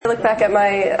look back at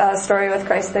my story with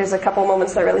Christ, there's a couple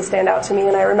moments that really stand out to me.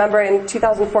 And I remember in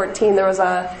 2014 there was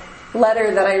a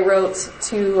letter that I wrote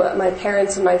to my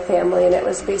parents and my family, and it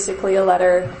was basically a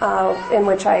letter in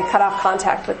which I cut off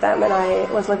contact with them, and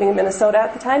I was living in Minnesota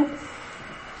at the time.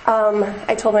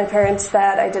 I told my parents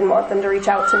that I didn't want them to reach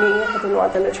out to me. I didn't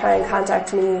want them to try and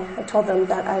contact me. I told them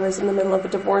that I was in the middle of a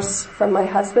divorce from my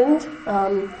husband,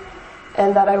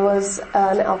 and that I was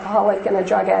an alcoholic and a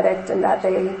drug addict, and that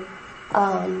they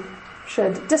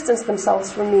should distance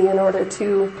themselves from me in order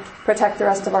to protect the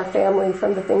rest of our family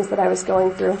from the things that I was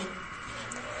going through.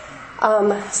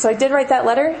 So I did write that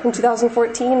letter in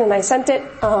 2014, and I sent it,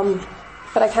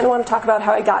 but I kind of want to talk about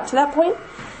how I got to that point.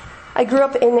 I grew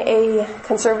up in a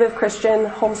conservative Christian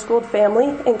homeschooled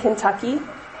family in Kentucky.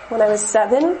 When I was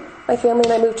 7, my family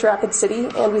and I moved to Rapid City,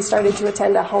 and we started to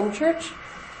attend a home church.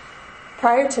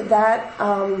 Prior to that,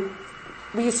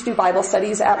 we used to do Bible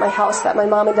studies at my house that my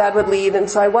mom and dad would lead, and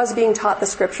so I was being taught the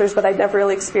scriptures, but I'd never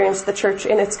really experienced the church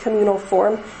in its communal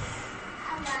form.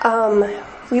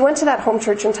 We went to that home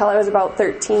church until I was about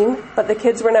 13, but the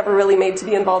kids were never really made to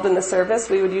be involved in the service.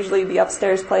 We would usually be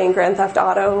upstairs playing Grand Theft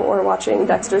Auto or watching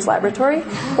Dexter's Laboratory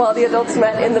while the adults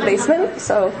met in the basement.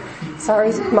 So,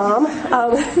 sorry, Mom.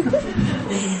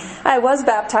 I was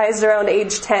baptized around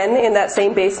age 10 in that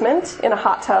same basement in a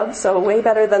hot tub, so way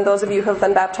better than those of you who have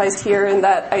been baptized here in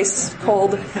that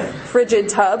ice-cold, frigid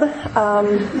tub.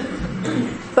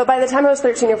 But by the time I was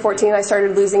 13 or 14, I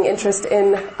started losing interest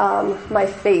in my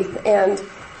faith, and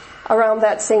around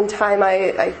that same time,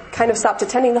 I kind of stopped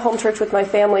attending the home church with my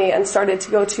family and started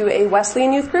to go to a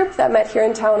Wesleyan youth group that met here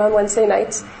in town on Wednesday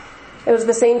nights. It was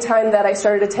the same time that I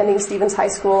started attending Stevens High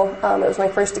School. It was my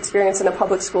first experience in a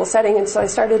public school setting, and so I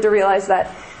started to realize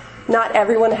that not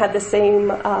everyone had the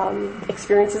same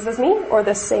experiences as me or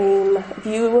the same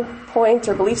viewpoint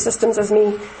or belief systems as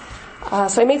me.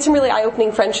 So I made some really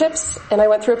eye-opening friendships, and I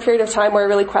went through a period of time where I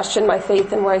really questioned my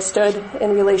faith and where I stood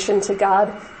in relation to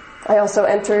God. I also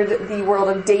entered the world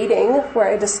of dating, where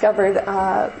I discovered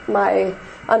my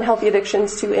unhealthy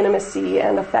addictions to intimacy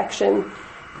and affection.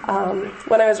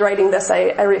 When I was writing this,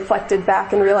 I reflected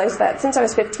back and realized that since I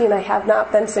was 15, I have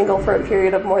not been single for a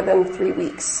period of more than 3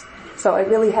 weeks. So I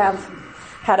really have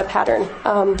had a pattern.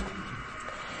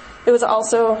 It was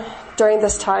also during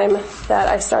this time that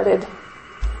I started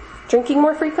drinking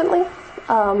more frequently.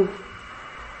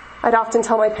 I'd often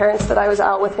tell my parents that I was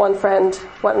out with one friend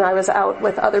when I was out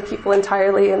with other people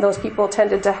entirely, and those people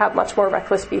tended to have much more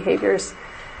reckless behaviors.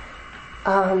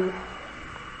 I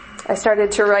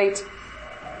started to write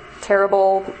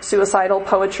terrible suicidal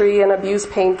poetry and abuse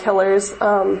painkillers,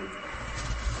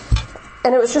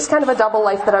 and it was just kind of a double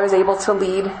life that I was able to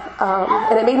lead,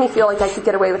 and it made me feel like I could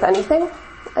get away with anything.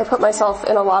 I put myself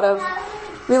in a lot of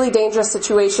really dangerous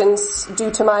situations due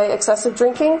to my excessive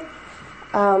drinking.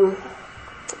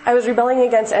 I was rebelling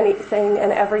against anything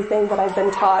and everything that I've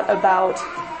been taught about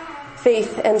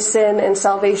faith and sin and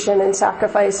salvation and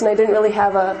sacrifice, and I didn't really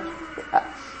have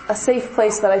a safe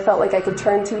place that I felt like I could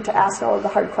turn to ask all of the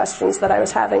hard questions that I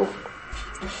was having.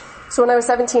 So when I was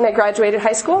 17, I graduated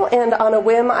high school, and on a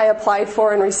whim, I applied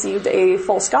for and received a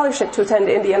full scholarship to attend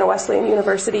Indiana Wesleyan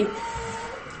University.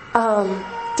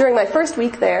 During my first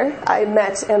week there, I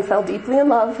met and fell deeply in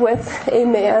love with a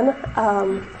man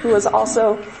who was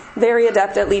also very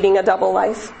adept at leading a double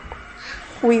life.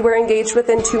 We were engaged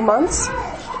within 2 months.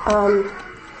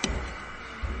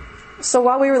 So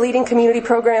while we were leading community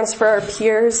programs for our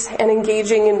peers and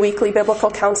engaging in weekly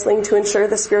biblical counseling to ensure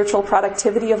the spiritual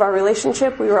productivity of our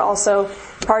relationship, we were also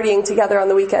partying together on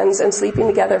the weekends and sleeping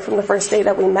together from the first day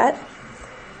that we met.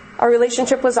 Our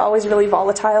relationship was always really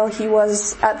volatile. He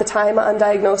was, at the time,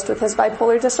 undiagnosed with his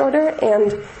bipolar disorder,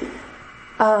 and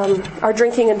our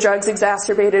drinking and drugs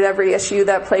exacerbated every issue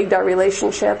that plagued our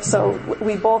relationship. So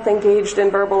we both engaged in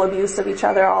verbal abuse of each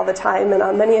other all the time, and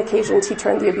on many occasions he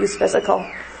turned the abuse physical.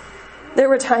 There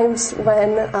were times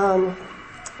when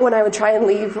I would try and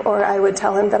leave, or I would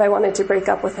tell him that I wanted to break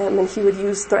up with him, and he would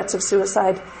use threats of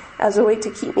suicide as a way to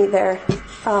keep me there.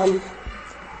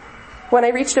 When I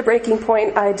reached a breaking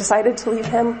point, I decided to leave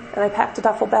him, and I packed a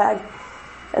duffel bag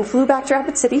and flew back to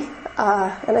Rapid City,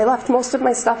 and I left most of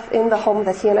my stuff in the home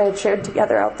that he and I had shared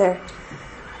together out there.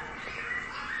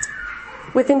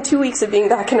 Within 2 weeks of being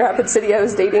back in Rapid City, I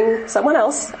was dating someone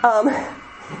else,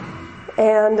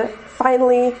 and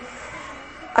finally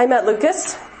I met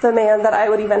Lucas, the man that I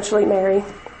would eventually marry.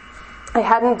 I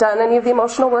hadn't done any of the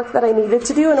emotional work that I needed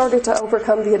to do in order to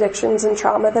overcome the addictions and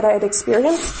trauma that I had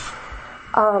experienced.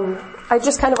 I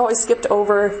just kind of always skipped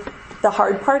over the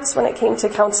hard parts when it came to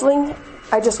counseling.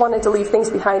 I just wanted to leave things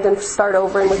behind and start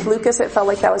over. And with Lucas, it felt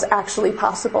like that was actually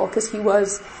possible because he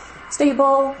was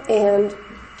stable and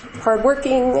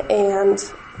hardworking and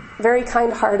very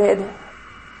kind-hearted.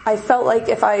 I felt like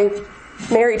if I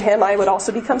married him, I would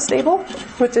also become stable,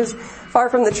 which is far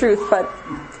from the truth. But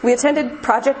we attended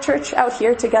Project Church out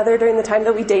here together during the time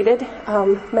that we dated.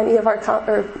 Many of our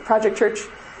Project Church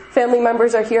family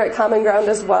members are here at Common Ground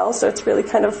as well, so it's really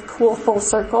kind of cool full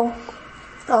circle.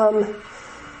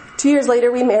 2 years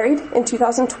later, we married in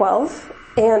 2012,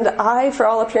 and I, for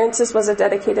all appearances, was a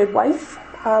dedicated wife,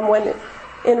 when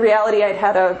in reality I'd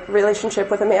had a relationship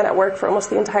with a man at work for almost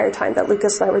the entire time that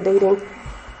Lucas and I were dating.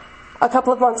 A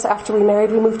couple of months after we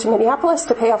married, we moved to Minneapolis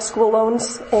to pay off school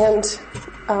loans, and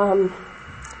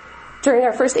during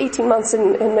our first 18 months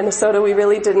in Minnesota, we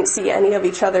really didn't see any of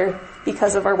each other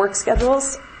because of our work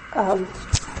schedules.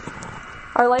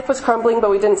 Our life was crumbling, but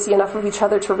we didn't see enough of each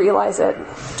other to realize it.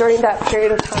 During that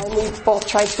period of time, we both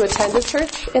tried to attend a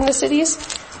church in the cities,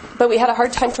 but we had a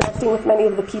hard time connecting with many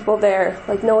of the people there.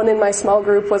 Like, no one in my small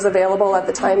group was available at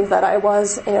the time that I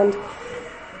was, and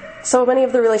so many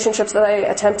of the relationships that I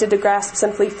attempted to grasp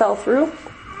simply fell through.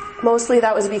 Mostly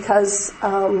that was because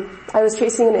I was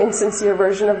chasing an insincere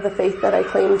version of the faith that I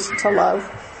claimed to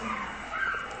love.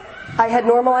 I had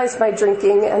normalized my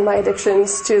drinking and my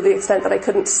addictions to the extent that I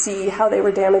couldn't see how they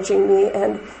were damaging me,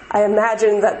 and I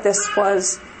imagined that this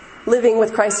was living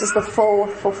with Christ as the full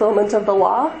fulfillment of the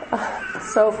law.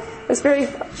 So it was very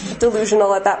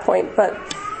delusional at that point. But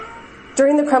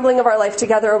during the crumbling of our life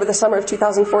together over the summer of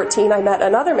 2014, I met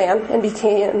another man and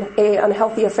began an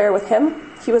unhealthy affair with him.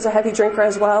 He was a heavy drinker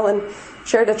as well and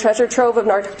shared a treasure trove of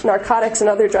narcotics and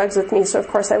other drugs with me, so of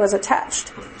course I was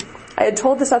attached. I had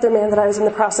told this other man that I was in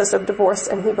the process of divorce,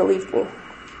 and he believed me.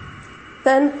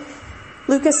 Then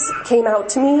Lucas came out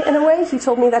to me in a way. He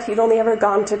told me that he'd only ever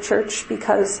gone to church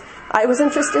because I was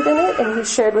interested in it, and he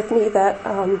shared with me that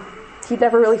he'd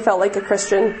never really felt like a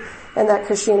Christian, and that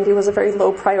Christianity was a very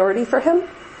low priority for him.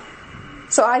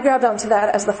 So I grabbed onto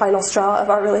that as the final straw of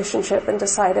our relationship and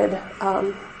decided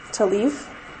to leave.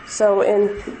 So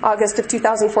in August of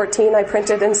 2014, I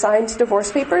printed and signed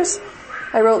divorce papers.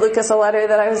 I wrote Lucas a letter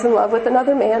that I was in love with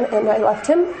another man, and I left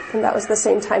him, and that was the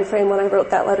same time frame when I wrote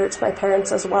that letter to my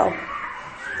parents as well.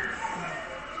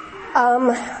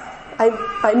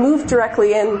 I moved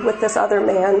directly in with this other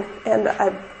man, and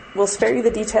I will spare you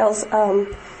the details,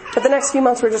 but the next few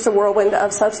months were just a whirlwind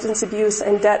of substance abuse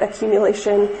and debt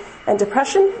accumulation and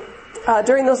depression.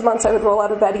 During those months, I would roll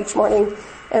out of bed each morning,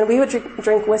 and we would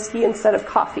drink whiskey instead of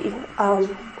coffee.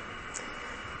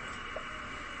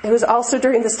 It was also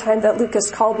during this time that Lucas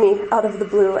called me out of the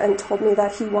blue and told me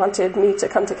that he wanted me to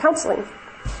come to counseling.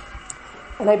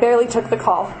 And I barely took the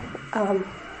call.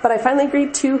 But I finally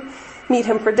agreed to meet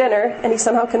him for dinner, and he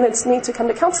somehow convinced me to come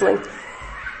to counseling.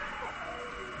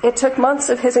 It took months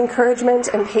of his encouragement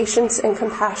and patience and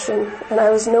compassion, and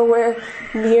I was nowhere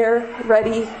near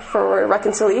ready for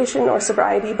reconciliation or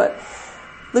sobriety, but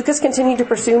Lucas continued to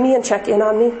pursue me and check in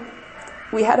on me.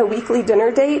 We had a weekly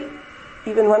dinner date.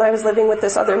 Even when I was living with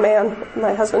this other man,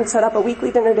 my husband set up a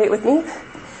weekly dinner date with me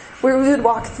where we would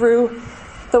walk through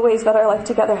the ways that our life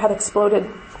together had exploded.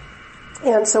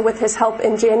 And so with his help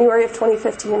in January of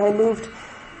 2015,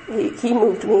 he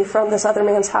moved me from this other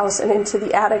man's house and into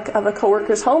the attic of a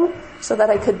coworker's home so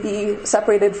that I could be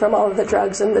separated from all of the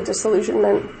drugs and the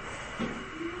disillusionment.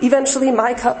 Eventually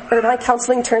my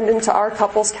counseling turned into our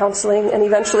couples counseling, and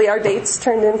eventually our dates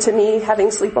turned into me having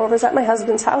sleepovers at my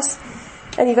husband's house.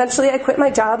 And eventually I quit my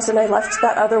jobs and I left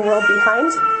that other world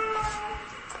behind.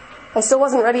 I still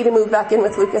wasn't ready to move back in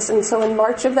with Lucas, and so in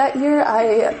March of that year,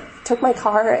 I took my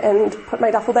car and put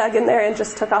my duffel bag in there and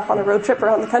just took off on a road trip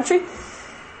around the country.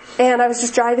 And I was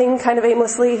just driving kind of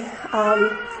aimlessly,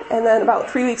 and then about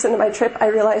 3 weeks into my trip, I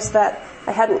realized that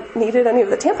I hadn't needed any of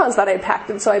the tampons that I had packed,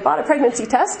 and so I bought a pregnancy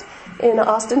test in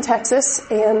Austin, Texas,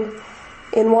 and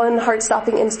in one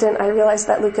heart-stopping instant, I realized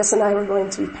that Lucas and I were going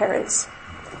to be parents.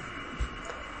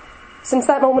 Since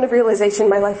that moment of realization,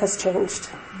 my life has changed.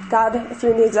 God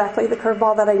threw me exactly the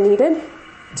curveball that I needed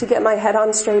to get my head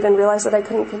on straight and realize that I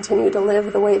couldn't continue to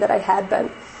live the way that I had been.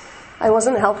 I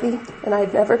wasn't healthy, and I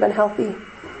had never been healthy.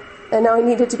 And now I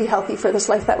needed to be healthy for this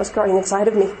life that was growing inside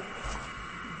of me.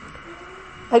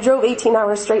 I drove 18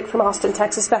 hours straight from Austin,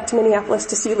 Texas back to Minneapolis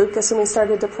to see Lucas, and we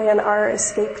started to plan our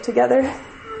escape together.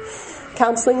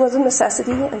 Counseling was a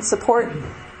necessity, and support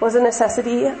was a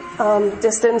necessity.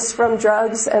 Distance from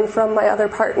drugs and from my other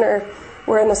partner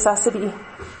were a necessity.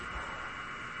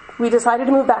 We decided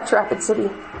to move back to Rapid City.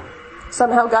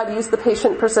 Somehow God used the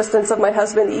patient persistence of my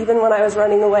husband, even when I was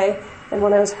running away and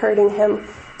when I was hurting him,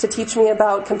 to teach me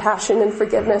about compassion and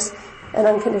forgiveness and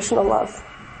unconditional love.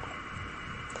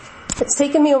 It's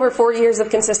taken me over 4 years of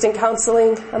consistent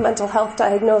counseling, a mental health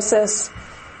diagnosis,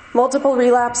 multiple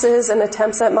relapses and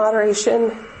attempts at moderation,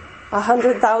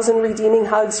 100,000 redeeming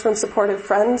hugs from supportive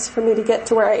friends for me to get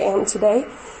to where I am today.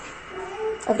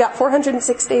 I've got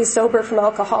 406 days sober from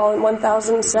alcohol and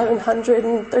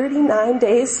 1,739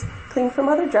 days clean from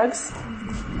other drugs.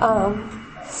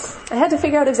 I had to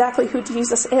figure out exactly who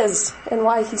Jesus is and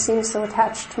why he seems so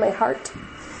attached to my heart.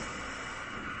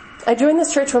 I joined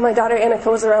this church when my daughter Annika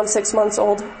was around 6 months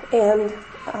old, and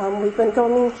we've been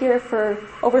going here for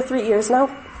over 3 years now.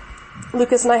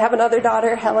 Lucas and I have another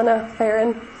daughter, Helena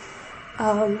Farron,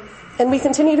 and we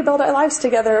continue to build our lives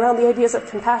together around the ideas of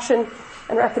compassion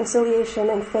and reconciliation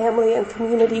and family and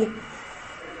community.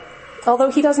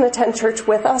 Although he doesn't attend church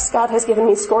with us, God has given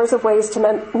me scores of ways to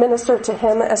minister to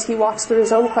him as he walks through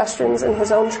his own questions and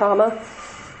his own trauma.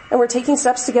 And we're taking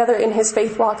steps together in his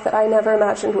faith walk that I never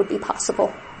imagined would be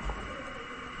possible.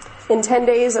 In 10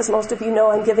 days, as most of you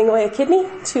know, I'm giving away a kidney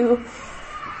to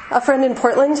a friend in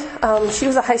Portland. She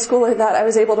was a high schooler that I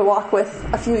was able to walk with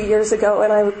a few years ago,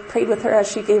 and I prayed with her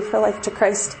as she gave her life to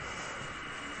Christ.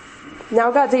 Now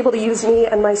God's able to use me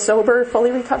and my sober,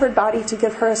 fully recovered body to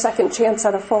give her a second chance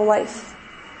at a full life.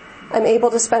 I'm able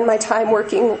to spend my time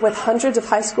working with hundreds of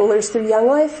high schoolers through Young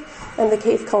Life and the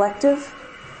Cave Collective.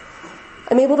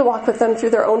 I'm able to walk with them through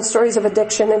their own stories of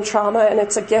addiction and trauma, and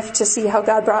it's a gift to see how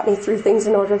God brought me through things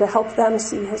in order to help them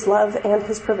see his love and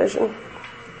his provision.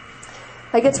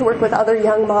 I get to work with other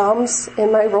young moms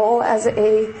in my role as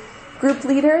a group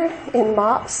leader in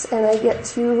MOPS, and I get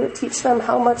to teach them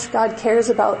how much God cares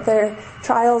about their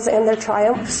trials and their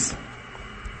triumphs.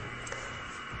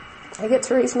 I get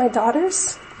to raise my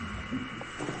daughters.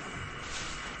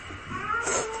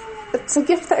 It's a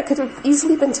gift that could have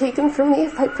easily been taken from me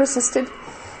if I persisted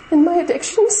in my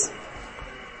addictions.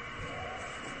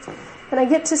 And I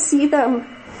get to see them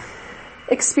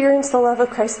experience the love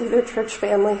of Christ through their church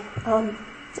family.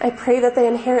 I pray that they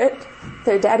inherit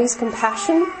their daddy's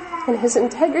compassion and his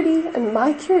integrity and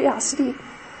my curiosity.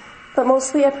 But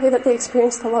mostly I pray that they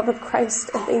experience the love of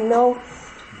Christ and they know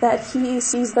that he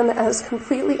sees them as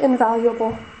completely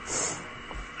invaluable.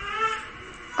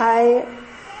 I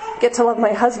get to love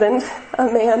my husband, a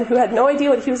man who had no idea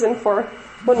what he was in for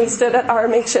when we stood at our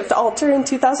makeshift altar in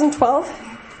 2012.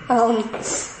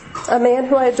 A man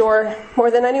who I adore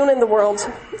more than anyone in the world,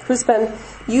 who's been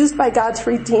used by God to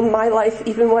redeem my life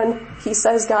even when he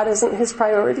says God isn't his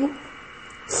priority.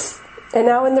 And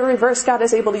now in the reverse, God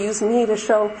is able to use me to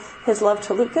show his love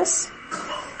to Lucas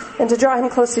and to draw him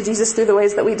close to Jesus through the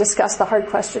ways that we discuss the hard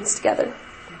questions together.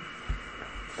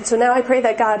 And so now I pray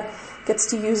that God gets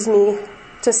to use me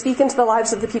to speak into the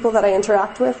lives of the people that I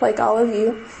interact with, like all of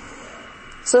you,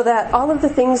 so that all of the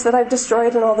things that I've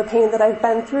destroyed and all the pain that I've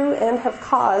been through and have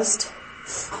caused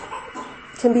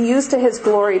can be used to his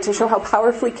glory to show how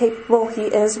powerfully capable he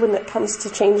is when it comes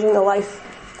to changing a life.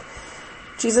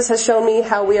 Jesus has shown me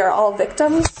how we are all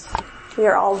victims, we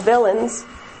are all villains,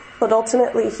 but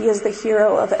ultimately he is the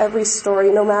hero of every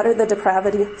story, no matter the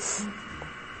depravity.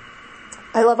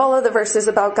 I love all of the verses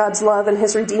about God's love and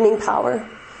his redeeming power,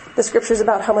 the scriptures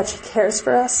about how much he cares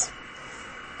for us.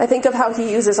 I think of how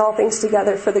he uses all things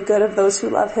together for the good of those who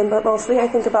love him, but mostly I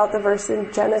think about the verse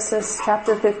in Genesis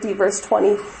chapter 50, verse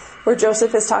 20, where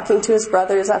Joseph is talking to his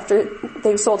brothers after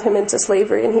they've sold him into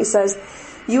slavery, and he says,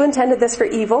 "You intended this for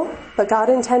evil, but God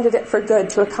intended it for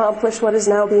good to accomplish what is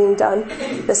now being done,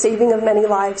 the saving of many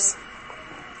lives."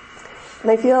 And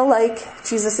I feel like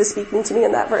Jesus is speaking to me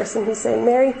in that verse, and he's saying,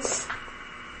 "Mary,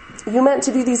 you meant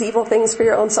to do these evil things for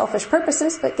your own selfish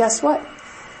purposes, but guess what?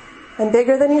 I'm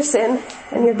bigger than your sin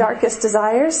and your darkest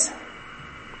desires,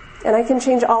 and I can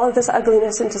change all of this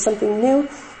ugliness into something new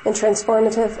and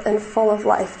transformative and full of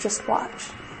life. Just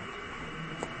watch."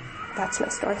 That's my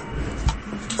story.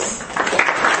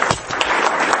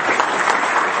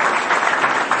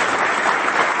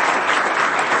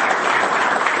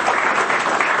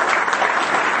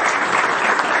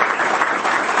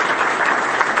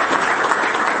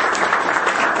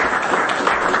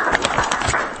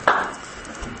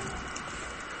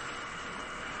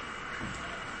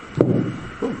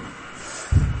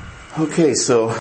 Okay, so